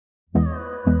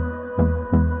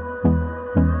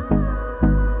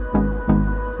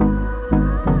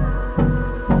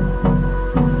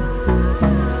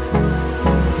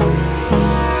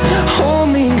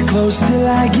till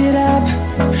I get up.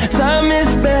 Time is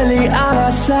barely on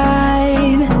our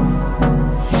side.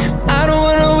 I don't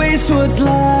wanna waste what's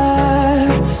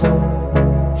left.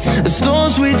 The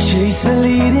storms we chase are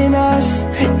leading us,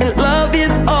 and love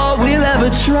is all we'll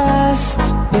ever trust.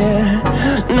 Yeah,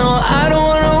 no, I don't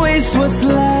wanna waste what's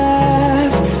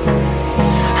left.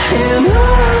 And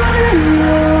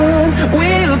on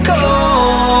we'll go,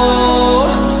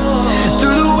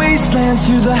 through the wastelands,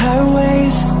 through the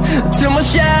highways, till my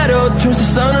shadow turns to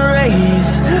sun rays.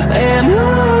 And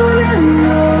on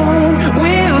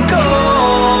we'll go,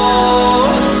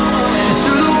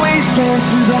 through the wastelands,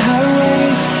 through the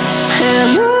highways,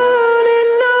 and on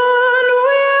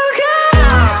we'll go.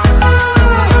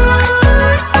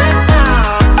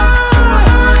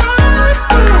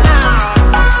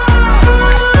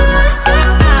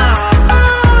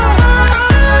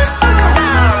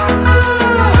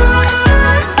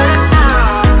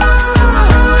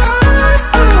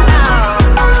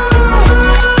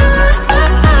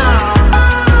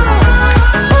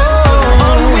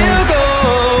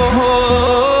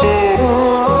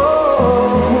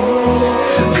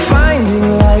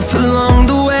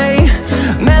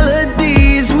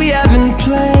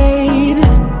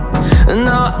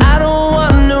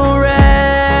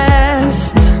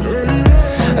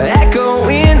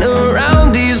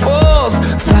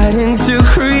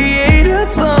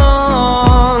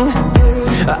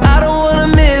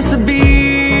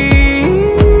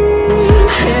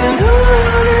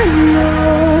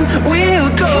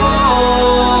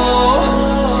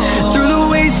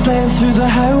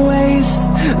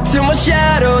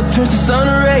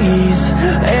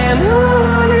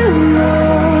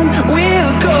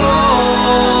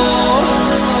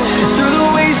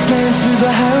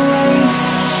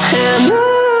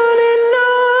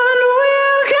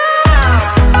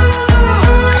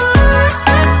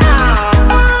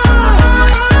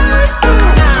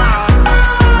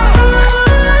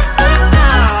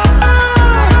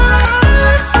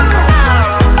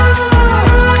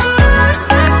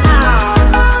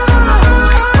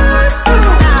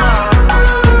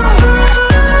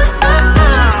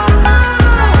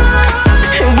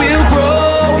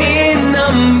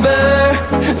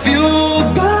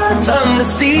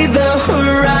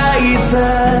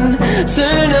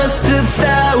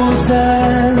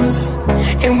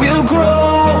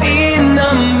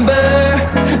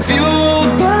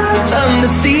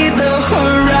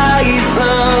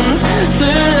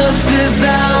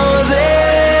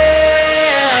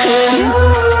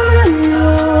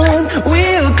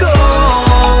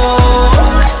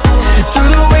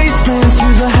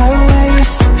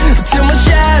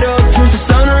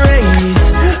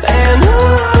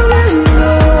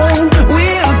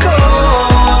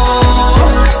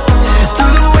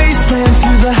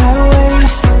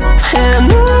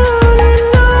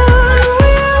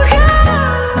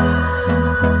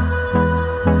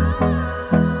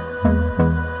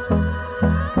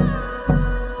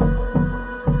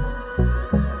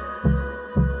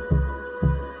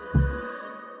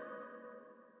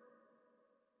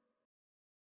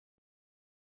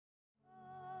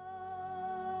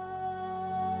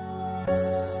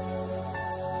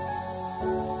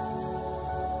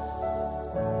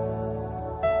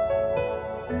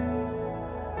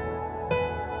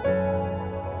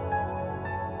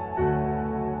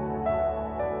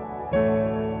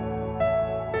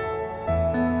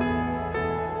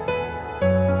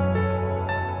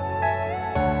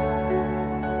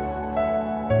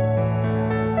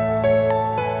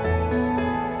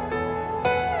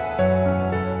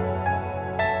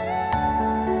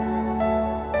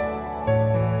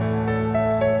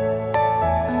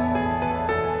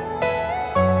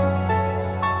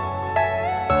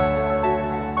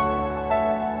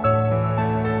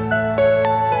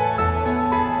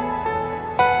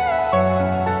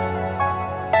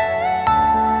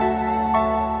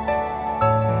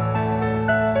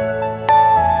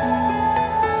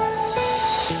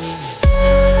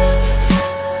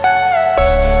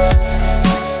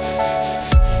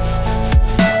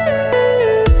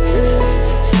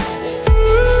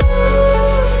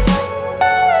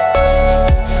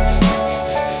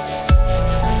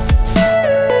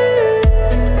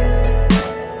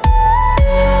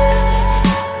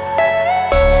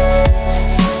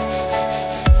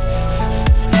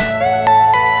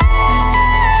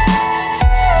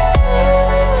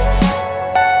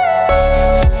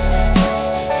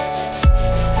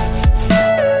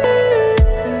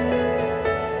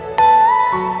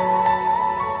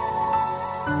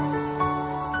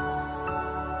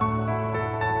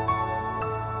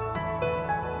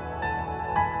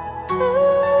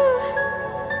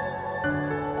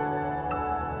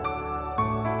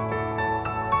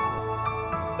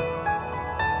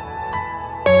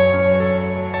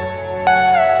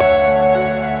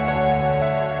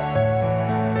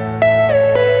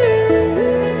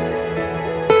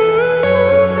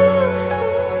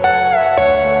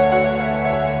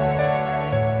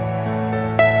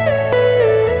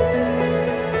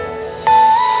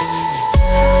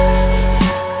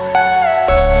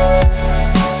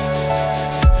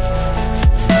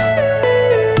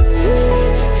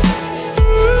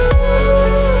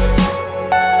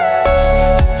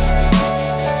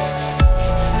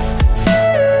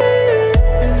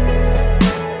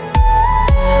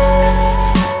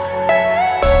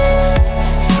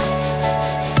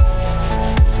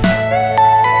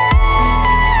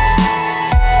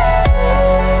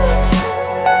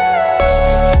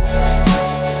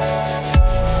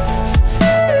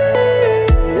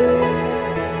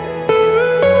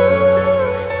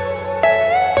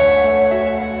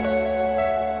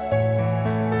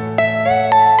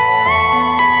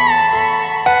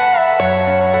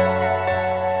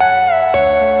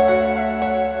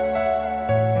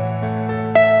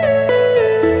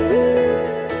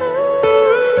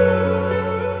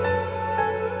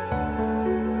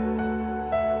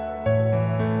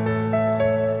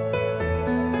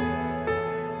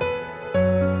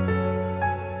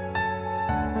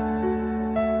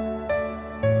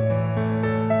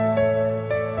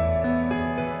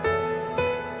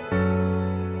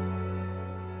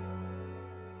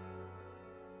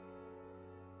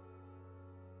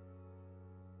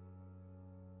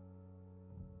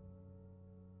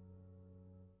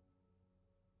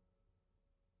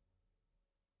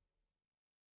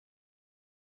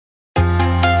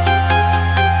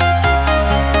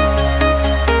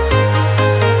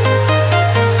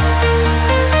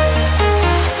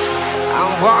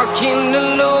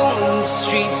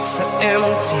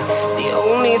 empty. The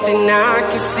only thing I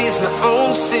can see is my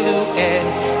own silhouette.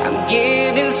 I'm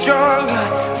getting stronger,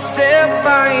 step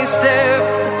by step.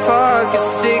 The clock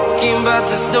is ticking, but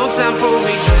there's no time for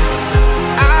regrets.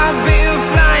 I've been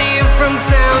flying from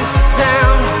town to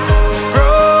town,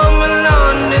 from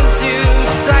London to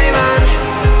Taiwan.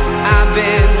 I've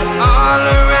been all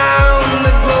around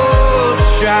the globe,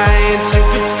 trying to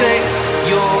protect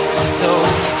your soul.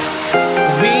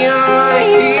 We are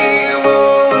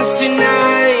heroes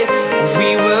tonight.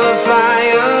 We will fly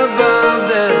above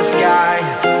the sky.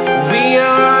 We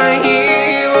are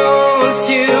heroes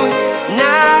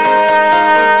tonight.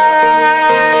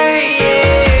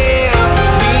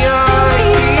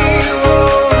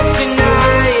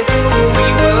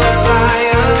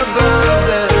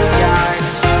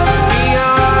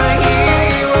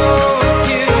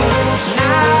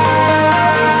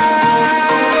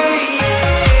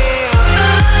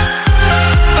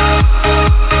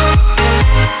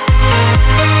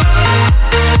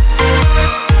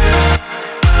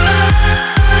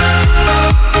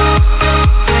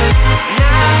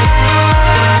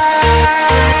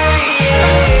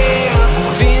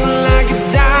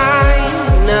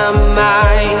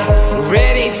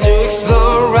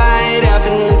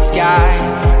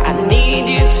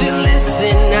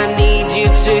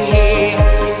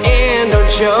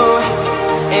 Show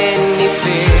any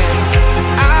fear.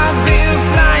 I've been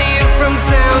flying from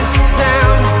town to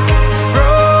town,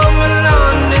 from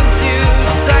London to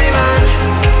Taiwan.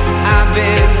 I've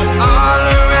been all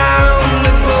around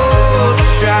the globe,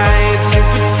 trying to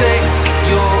protect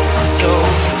your soul.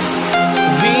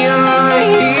 We are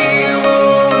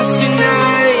heroes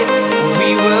tonight. We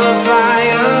will fly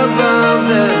above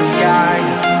the sky.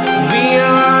 We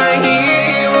are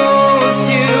heroes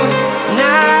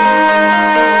tonight.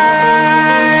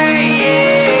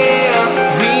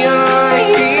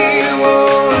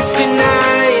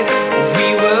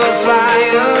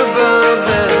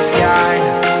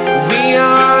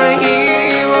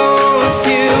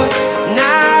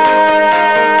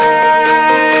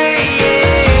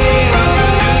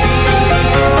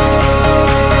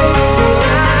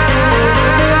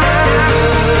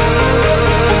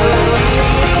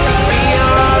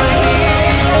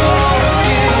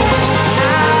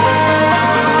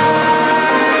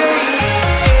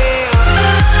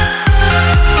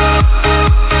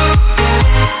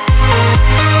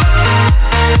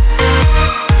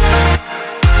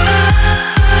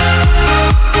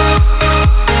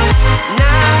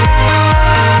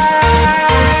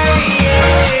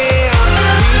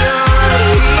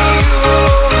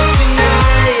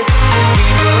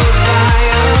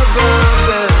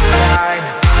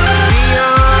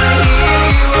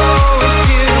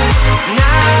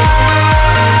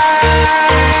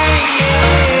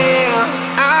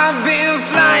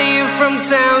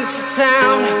 Town to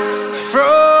town,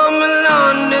 from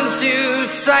London to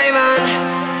Taiwan.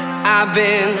 I've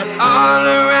been all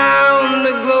around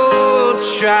the globe,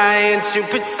 trying to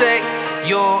protect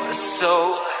your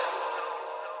soul.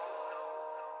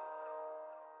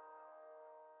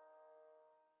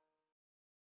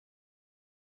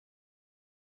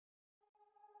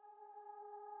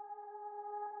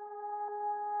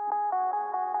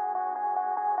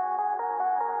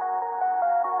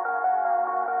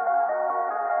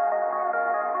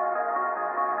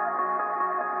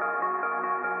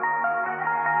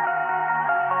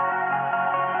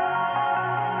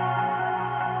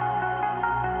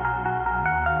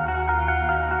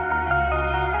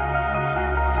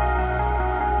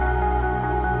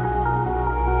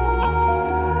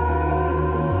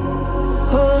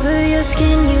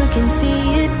 Skin, you can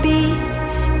see it beat,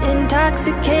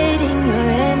 intoxicating your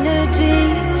energy.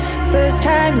 First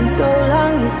time in so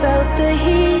long you felt the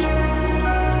heat,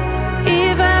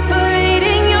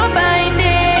 evaporating your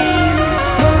bindings.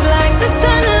 Move like the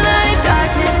sunlight,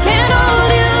 darkness can't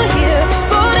hold you here.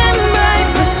 Bold and bright,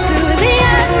 push through the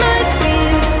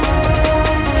atmosphere.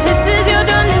 This is your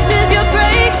dawn, this is your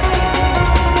break.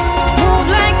 Move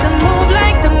like the, move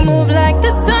like the, move like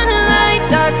the sunlight,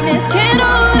 darkness can't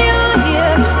hold you.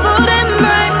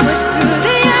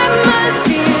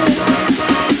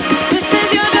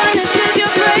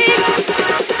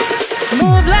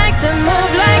 Move like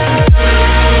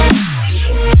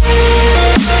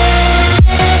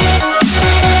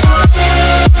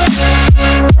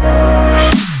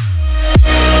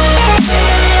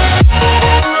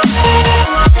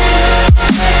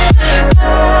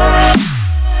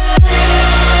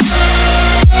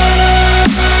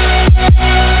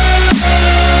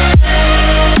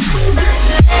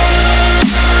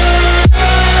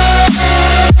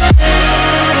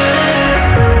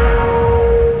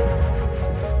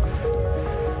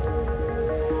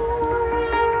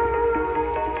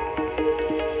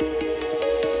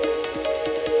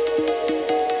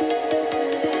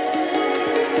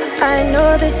I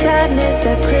know the sadness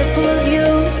that cripples you.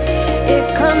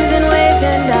 It comes in waves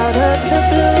and out of the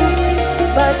blue.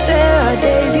 But there are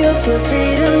days you feel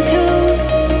freedom too.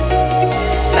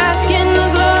 Bask in the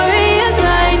glorious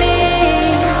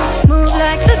lightning. Move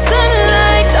like the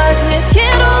sunlight, darkness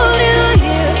can't hold you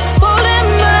here. Bold and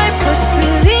bright, push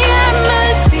through the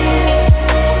atmosphere.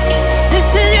 This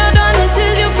is your dawn, this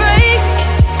is your break.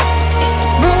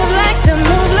 Move like the,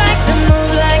 move like the,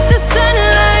 move like the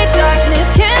sunlight, darkness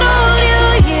can't hold you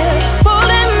here.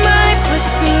 Bold and bright, push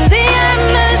through the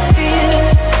atmosphere.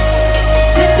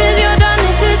 This is your dawn,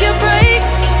 this is your break.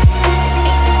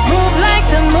 Move like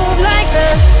the, move like the,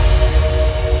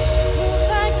 move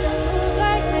like the, move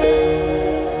like the,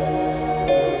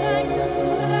 move like the,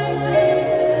 move like the.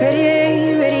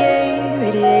 Radiate, radiate,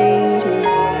 radiate.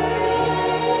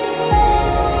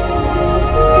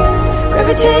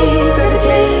 Gravitate,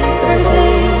 gravitate,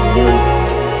 gravitate.